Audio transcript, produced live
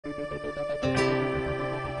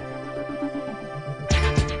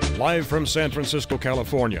Live from San Francisco,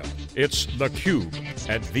 California, it's theCUBE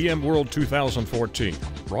at VMworld 2014.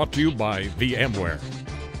 Brought to you by VMware,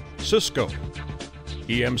 Cisco,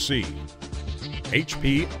 EMC,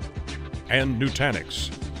 HP, and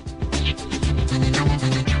Nutanix.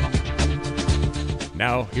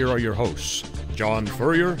 Now, here are your hosts, John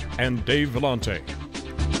Furrier and Dave Vellante.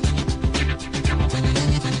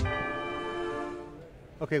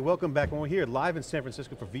 Okay, welcome back. When we're here live in San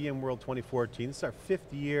Francisco for VMworld 2014, this is our 5th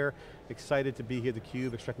year. Excited to be here at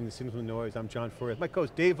theCUBE, extracting the signals from the noise. I'm John Furrier. My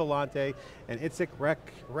co-host Dave Vellante and Itzik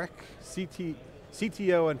Reich,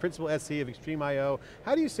 CTO and Principal SE of XtremIO.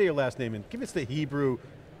 How do you say your last name? And give us the Hebrew.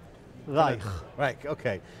 Reich. Reich,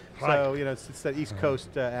 okay. So, you know, it's that East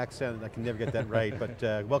Coast accent, I can never get that right,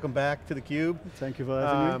 but welcome back to theCUBE. Thank you for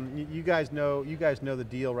having me. You guys know the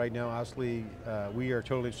deal right now. Obviously, we are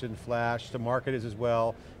totally interested in Flash, the market is as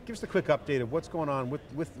well. Give us a quick update of what's going on with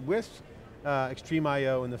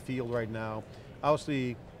XtremIO in the field right now.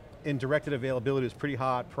 Obviously, in directed availability, it's a pretty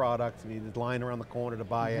hot product. I mean, the line around the corner to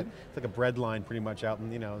buy it. It's like a bread line pretty much out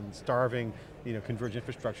in, in starving, converged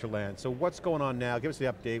infrastructure land. So what's going on now? Give us the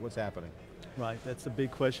update, what's happening? Right, that's a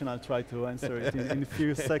big question. I'll try to answer it in a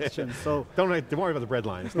few sections. So don't worry about the bread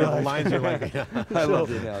lines. The lines are like, I love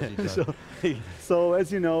the analogy. So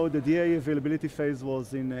as you know, the DA availability phase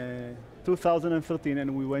was in 2013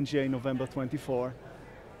 and we went GA November 24.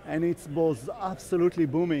 And it was absolutely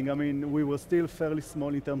booming. I mean, we were still fairly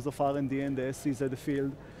small in terms of R&D and the SEs at the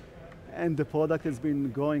field. And the product has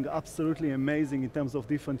been going absolutely amazing in terms of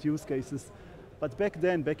different use cases. But back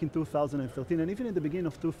then, back in 2013, and even in the beginning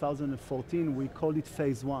of 2014, we called it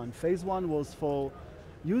phase one. Phase one was for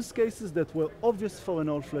use cases that were obvious for an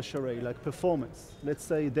all-flash array, like performance. Let's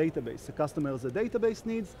say a database. A customer has a database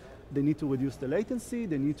needs, they need to reduce the latency,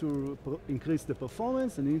 they need to increase the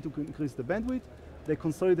performance, and they need to increase the bandwidth. They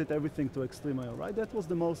consolidate everything to XtremIO, right? That was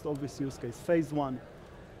the most obvious use case, phase one.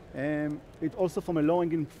 It also, from a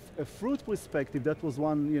low-hanging fruit perspective, that was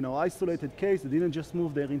one isolated case. They didn't just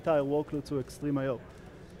move their entire workload to XtremIO.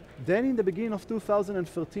 Then in the beginning of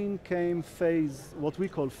 2013 came what we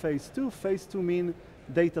call phase two. Phase two mean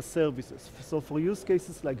data services. So for use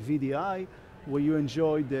cases like VDI, where you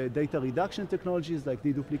enjoy the data reduction technologies like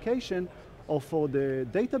deduplication, or for the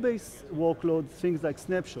database workload, things like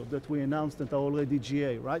snapshot that we announced that are already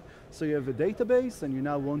GA, right? So you have a database and you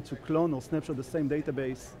now want to clone or snapshot the same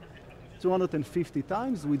database 250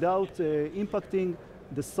 times without impacting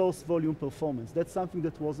the source volume performance. That's something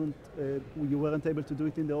that you weren't able to do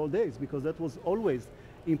it in the old days because that was always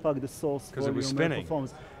impact the source volume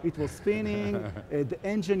performance. It was spinning, the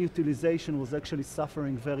engine utilization was actually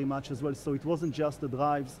suffering very much as well, so it wasn't just the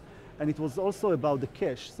drives. And it was also about the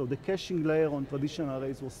cache. So the caching layer on traditional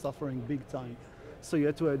arrays was suffering big time. So you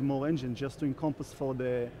had to add more engine just to encompass for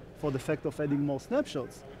the fact of adding more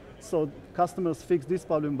snapshots. So customers fixed this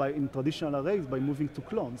problem in traditional arrays by moving to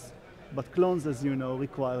clones. But clones, as you know,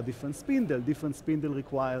 require different spindle. Different spindle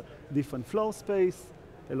require different floor space,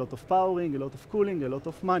 a lot of powering, a lot of cooling, a lot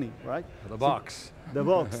of money, right? The box. The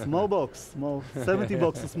box, more 70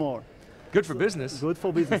 boxes more. Good for business. Good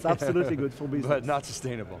for business, absolutely good for business. But not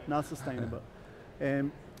sustainable. Not sustainable.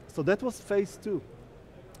 So that was phase two.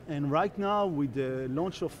 And right now, with the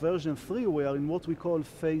launch of version 3, we are in what we call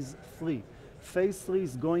phase 3. Phase 3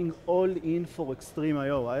 is going all in for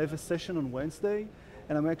XtremIO. I have a session on Wednesday,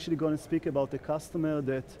 and I'm actually going to speak about a customer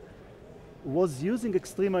that was using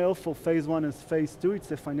XtremIO for phase 1 and phase 2.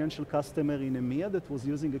 It's a financial customer in EMEA that was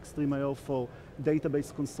using XtremIO for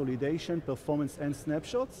database consolidation, performance, and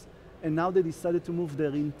snapshots. And now they decided to move their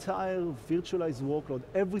entire virtualized workload,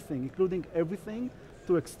 everything, including everything,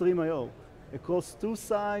 to XtremIO across 2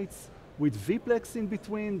 sites with vPlex in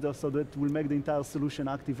between, so that will make the entire solution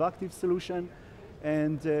active-active solution.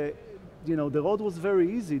 And the road was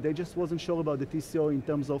very easy. They just wasn't sure about the TCO in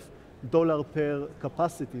terms of dollar per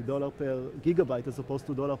capacity, dollar per gigabyte, as opposed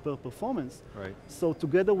to dollar per performance. Right. So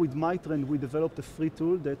together with MyTrend, we developed a free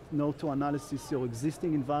tool that knows to analyze your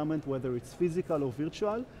existing environment, whether it's physical or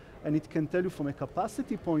virtual, and it can tell you from a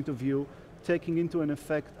capacity point of view, taking into an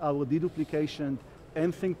effect our deduplication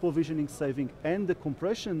and think provisioning saving and the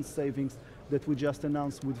compression savings that we just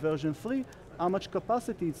announced with version 3, how much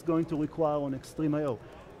capacity it's going to require on XtremIO.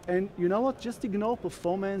 And you know what, just ignore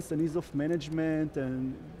performance and ease of management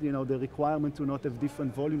and the requirement to not have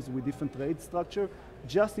different volumes with different rate structure.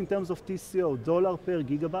 Just in terms of TCO, dollar per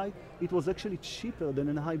gigabyte, it was actually cheaper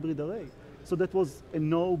than a hybrid array. So that was a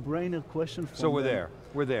no-brainer question for them. So we're there.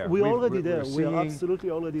 We're there. We're already there. We're We're absolutely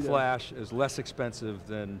already there. Flash is less expensive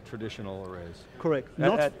than traditional arrays. Correct.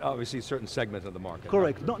 At obviously a certain segment of the market.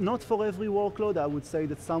 Correct. Not for every workload. I would say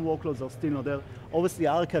that some workloads are still not there. Obviously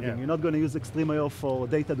archiving, you're not going to use XtremIO for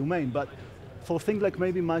data domain, but for things like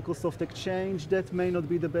maybe Microsoft Exchange, that may not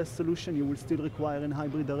be the best solution. You will still require a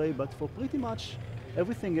hybrid array, but for pretty much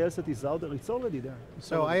everything else that is out there, it's already there.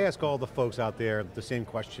 So I ask all the folks out there the same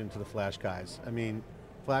question to the Flash guys. I mean,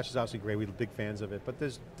 Flash is obviously great, we're big fans of it, but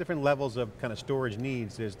there's different levels of kind of storage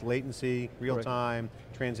needs. There's latency, real time,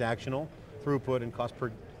 transactional, throughput, and cost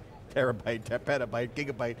per terabyte, petabyte,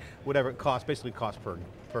 gigabyte, whatever it costs, basically cost per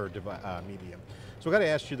medium. So I got to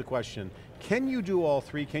ask you the question, can you do all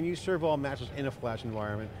three? Can you serve all matches in a Flash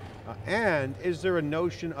environment? And is there a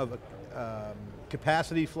notion of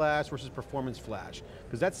capacity Flash versus performance Flash?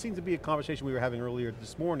 Because that seems to be a conversation we were having earlier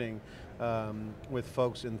this morning with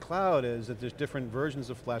folks in cloud, is that there's different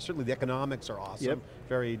versions of Flash. Certainly the economics are awesome,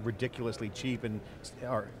 very ridiculously cheap and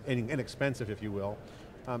inexpensive, if you will.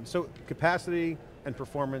 So capacity and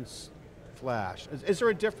performance Flash. Is there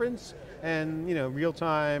a difference? And real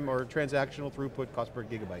time or transactional throughput cost per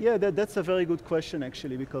gigabyte? Yeah, that's a very good question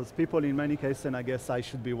actually, because people in many cases, and I guess I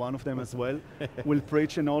should be one of them as well, will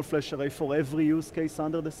preach an all-flash array for every use case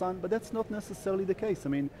under the sun, but that's not necessarily the case. I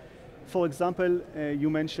mean, for example, you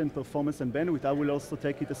mentioned performance and bandwidth. I will also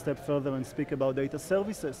take it a step further and speak about data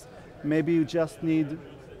services. Maybe you just need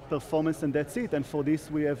performance and that's it, and for this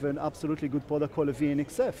we have an absolutely good product called a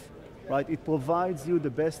VNXF. Right? It provides you the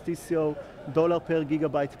best TCO dollar per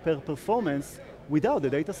gigabyte per performance without the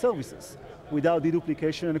data services, without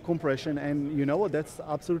deduplication and compression, and you know what, that's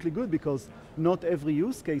absolutely good because not every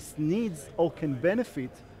use case needs or can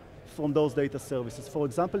benefit from those data services. For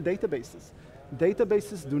example, databases.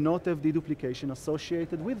 Databases do not have deduplication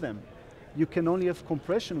associated with them. You can only have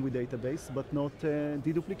compression with database, but not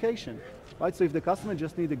deduplication. Right? So if the customer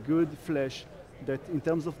just needs a good flash that in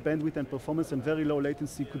terms of bandwidth and performance and very low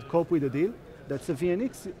latency could cope with the deal, that's a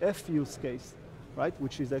VNXF use case, right?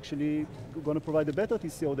 Which is actually going to provide a better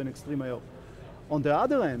TCO than XtremIO. On the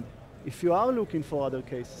other end, if you are looking for other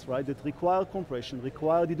cases, right, that require compression,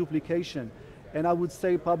 require deduplication, and I would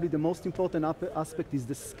say probably the most important aspect is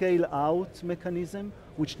the scale out mechanism,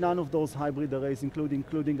 which none of those hybrid arrays,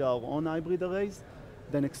 including our own hybrid arrays,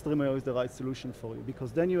 then XtremIO is the right solution for you,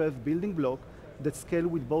 because then you have building block that scale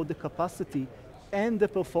with both the capacity and the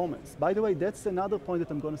performance. By the way, that's another point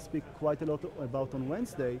that I'm going to speak quite a lot about on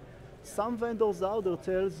Wednesday. Some vendors out there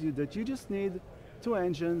tells you that you just need 2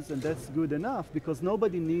 engines and that's good enough because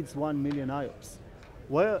nobody needs 1 million IOPS.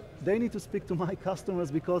 Well, they need to speak to my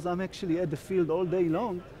customers because I'm actually at the field all day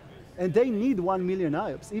long and they need 1 million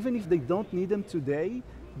IOPS. Even if they don't need them today,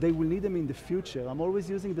 they will need them in the future. I'm always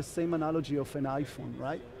using the same analogy of an iPhone,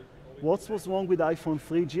 right? What was wrong with iPhone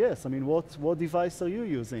 3GS? I mean, what device are you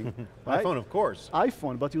using? Right? iPhone, of course.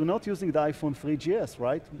 iPhone, but you're not using the iPhone 3GS,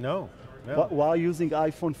 right? No. Why are you using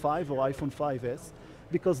iPhone 5 or iPhone 5S?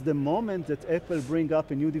 Because the moment that Apple bring up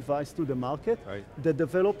a new device to the market, the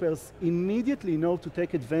developers immediately know to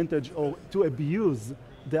take advantage or to abuse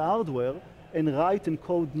the hardware and write and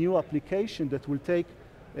code new application that will take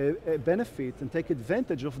a benefit and take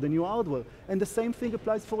advantage of the new hardware. And the same thing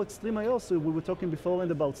applies for XtremIO. So we were talking before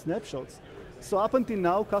about snapshots. So up until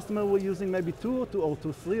now, customers were using maybe 2 or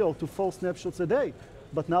 3 or 4 snapshots a day.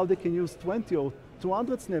 But now they can use 20 or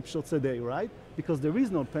 200 snapshots a day, right? Because there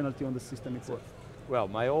is no penalty on the system itself. Well,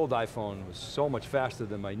 my old iPhone was so much faster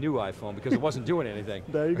than my new iPhone because it wasn't doing anything.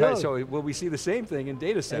 There you go. So will we see the same thing in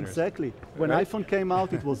data centers? Exactly. When iPhone came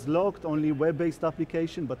out, it was locked, only web-based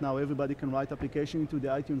application, but now everybody can write application into the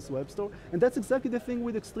iTunes Web Store. And that's exactly the thing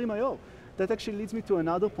with XtremIO. That actually leads me to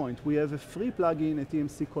another point. We have a free plugin at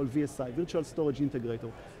EMC called VSI, Virtual Storage Integrator.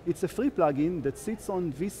 It's a free plugin that sits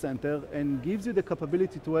on vCenter and gives you the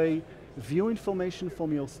capability to view information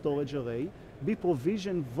from your storage array,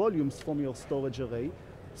 provision volumes from your storage array.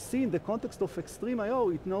 See, in the context of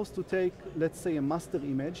XtremIO, it knows to take, let's say, a master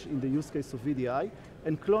image in the use case of VDI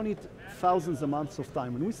and clone it thousands of amounts of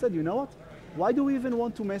time. And we said, you know what? Why do we even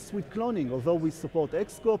want to mess with cloning? Although we support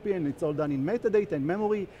Xcopy and it's all done in metadata and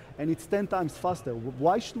memory and it's 10 times faster.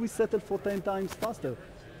 Why should we settle for 10 times faster?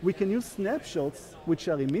 We can use snapshots, which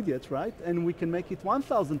are immediate, right? And we can make it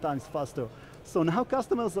 1,000 times faster. So now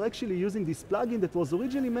customers are actually using this plugin that was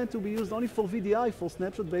originally meant to be used only for VDI, for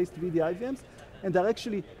snapshot-based VDI VMs, and they're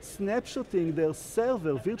actually snapshotting their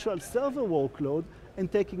server, virtual server workload,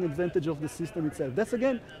 and taking advantage of the system itself. That's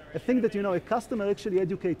again, a thing that a customer actually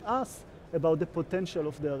educates us about the potential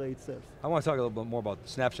of the array itself. I want to talk a little bit more about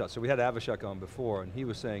snapshots. So we had Avishek on before, and he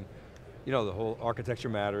was saying, you know, the whole architecture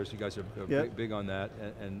matters. You guys are Yeah. big on that,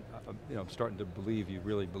 and you know, I'm starting to believe you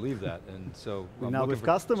really believe that, and so I'm now looking with for,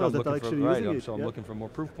 customers that are looking for- actually right, using it. So I'm yeah. looking for more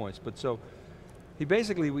proof points. But so, he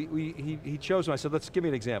basically, he chose, I said, let's give me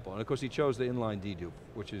an example. And of course he chose the inline dedupe,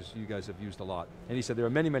 which is, you guys have used a lot. And he said there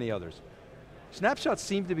are many, many others. Snapshots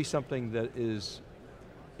seem to be something that is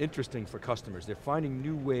interesting for customers. They're finding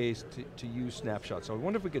new ways to use snapshots. So I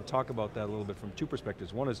wonder if we could talk about that a little bit from two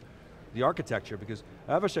perspectives. One is the architecture, because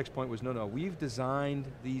Avishek's point was, no, we've designed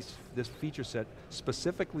this feature set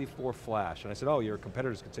specifically for Flash. And I said, oh, your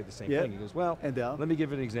competitors could say the same thing. He goes, well, and let me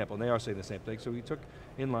give you an example. And they are saying the same thing. So he took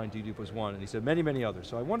inline dedupe as one, and he said many, many others.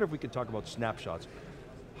 So I wonder if we could talk about snapshots.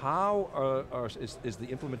 How is the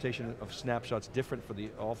implementation of snapshots different for the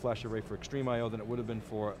all-flash array for XtremIO than it would have been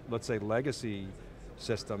for, let's say, legacy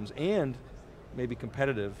systems and maybe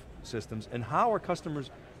competitive systems, and how are customers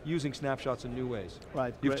using snapshots in new ways?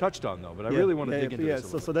 Right. You've touched on though, but I really want to dig into this a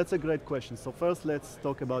little so that's a great question. So first let's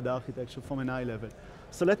talk about the architecture from an eye level.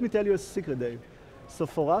 So let me tell you a secret, Dave. So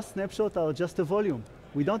for us, snapshots are just a volume.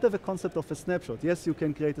 We don't have a concept of a snapshot. Yes, you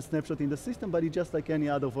can create a snapshot in the system, but it's just like any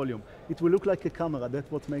other volume. It will look like a camera, that's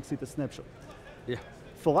what makes it a snapshot. Yeah.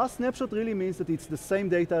 For us, snapshot really means that it's the same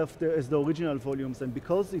data as the original volumes, and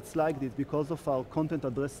because it's like this, because of our content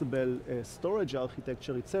addressable storage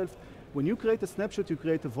architecture itself, when you create a snapshot, you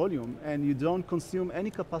create a volume, and you don't consume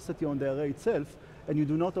any capacity on the array itself, and you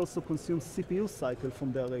do not also consume CPU cycle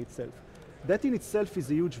from the array itself. That in itself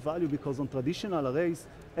is a huge value, because on traditional arrays,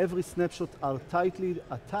 every snapshot are tightly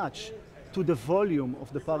attached to the volume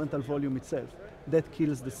of the parental volume itself. That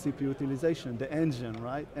kills the CPU utilization, the engine,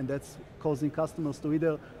 right? And that's causing customers to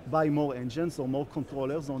either buy more engines or more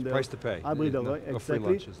controllers on their price to pay. hybrid array,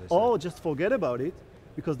 exactly, or just forget about it,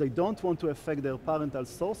 because they don't want to affect their parental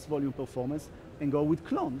source volume performance and go with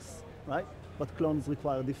clones, right? But clones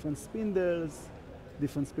require different spindles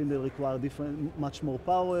require much more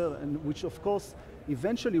power, and which of course,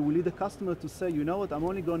 eventually will lead the customer to say, you know what, I'm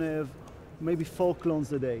only going to have maybe 4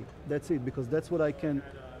 clones a day. That's it, because that's what I can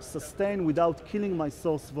sustain without killing my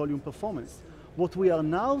source volume performance. What we are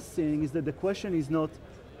now seeing is that the question is not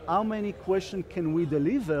how many questions can we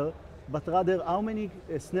deliver, but rather how many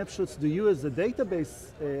snapshots do you as a database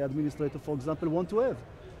administrator, for example, want to have.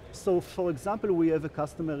 So for example, we have a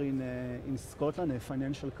customer in Scotland, a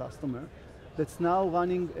financial customer, that's now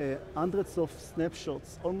running hundreds of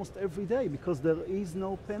snapshots almost every day because there is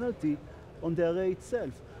no penalty on the array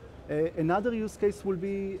itself. Another use case will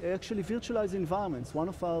be actually virtualized environments. One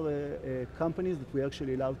of our companies that we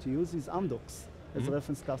actually allow to use is Amdocs as a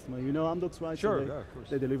reference customer. You know Amdocs, right? Sure, so yeah, of course.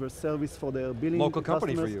 They deliver service for their billing local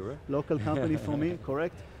customers. company for you, right? Local company for me,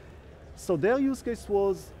 correct. So their use case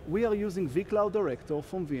was, we are using vCloud Director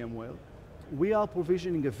from VMworld. We are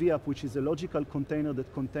provisioning a VApp, which is a logical container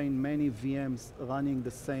that contains many VMs running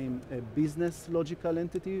the same business logical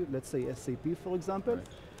entity, let's say SAP, for example. Right.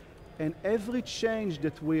 And every change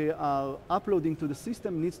that we are uploading to the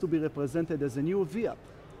system needs to be represented as a new VApp,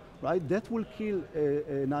 right? That will kill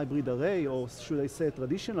an hybrid array, or should I say a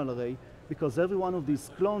traditional array, because every one of these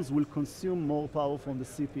clones will consume more power from the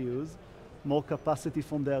CPUs, more capacity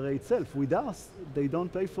from the array itself. With us, they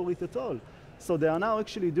don't pay for it at all. So they are now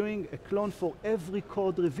actually doing a clone for every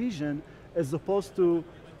code revision, as opposed to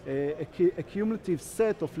a cumulative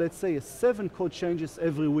set of, let's say, 7 code changes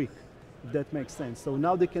every week, if that makes sense. So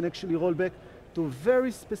now they can actually roll back to a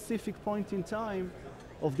very specific point in time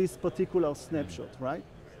of this particular snapshot, right?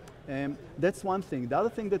 That's one thing. The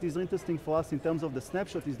other thing that is interesting for us in terms of the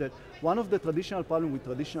snapshot is that one of the traditional problems with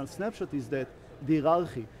traditional snapshot is that the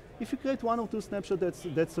hierarchy. If you create 1 or 2 snapshots,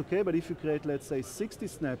 that's okay, but if you create, let's say, 60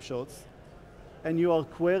 snapshots, and you are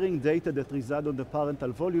querying data that reside on the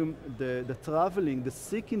parental volume, the traveling, the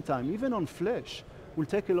seeking time, even on Flash, will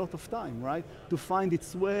take a lot of time, right? To find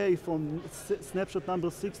its way from snapshot number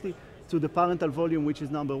 60 to the parental volume, which is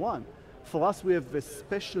number 1. For us, we have a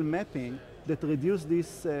special mapping that reduces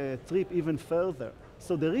this trip even further.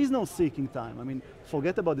 So there is no seeking time. I mean,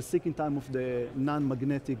 forget about the seeking time of the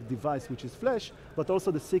non-magnetic device, which is Flash, but also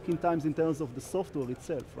the seeking times in terms of the software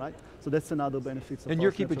itself, right? So that's another benefit. And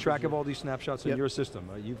you're keeping track of all these snapshots in your system.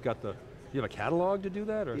 You have a catalog to do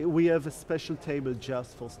that? Or? We have a special table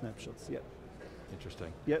just for snapshots, yeah.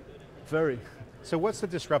 Interesting. Yep, very. So what's the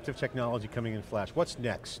disruptive technology coming in Flash? What's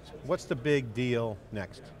next? What's the big deal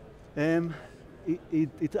next?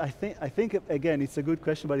 I think, again, it's a good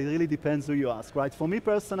question, but it really depends who you ask, right? For me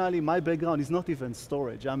personally, my background is not even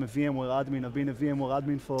storage. I'm a VMware admin. I've been a VMware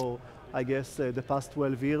admin for, I guess, the past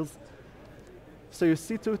 12 years. So you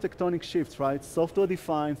see 2 tectonic shifts, right?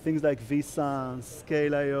 Software-defined, things like vSAN,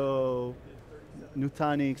 ScaleIO,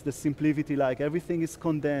 Nutanix, the simplicity, like everything is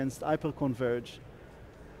condensed, hyper-converged.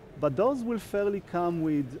 But those will fairly come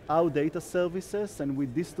with our data services and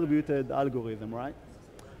with distributed algorithm, right?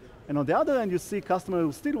 And on the other hand, you see customers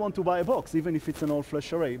who still want to buy a box, even if it's an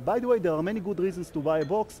all-flash array. By the way, there are many good reasons to buy a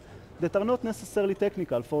box that are not necessarily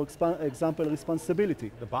technical. For example,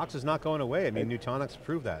 responsibility. The box is not going away. I mean, Nutanix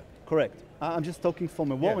proved that. Correct. I'm just talking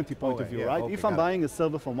from a warranty point of view, right? Okay, if I'm buying a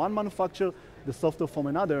server from one manufacturer, the software from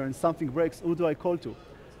another, and something breaks, who do I call to?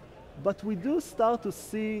 But we do start to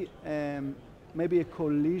see maybe a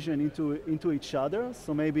collision into each other.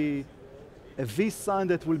 So maybe a vSAN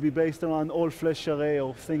that will be based around all-flash array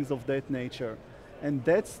or things of that nature. And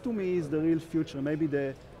that's, to me, is the real future, maybe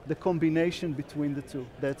the combination between the two.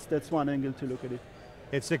 That's one angle to look at it.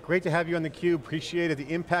 It's great to have you on theCUBE. Appreciate it.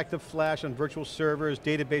 The impact of Flash on virtual servers,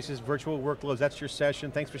 databases, virtual workloads. That's your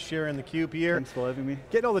session. Thanks for sharing theCUBE here. Thanks for having me.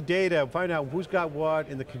 Getting all the data, find out who's got what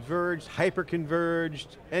in the converged,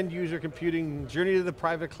 hyper-converged, end user computing, journey to the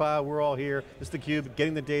private cloud. We're all here. This is theCUBE,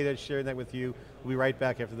 getting the data, sharing that with you. We'll be right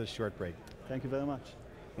back after this short break. Thank you very much.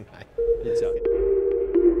 Bye. It's out.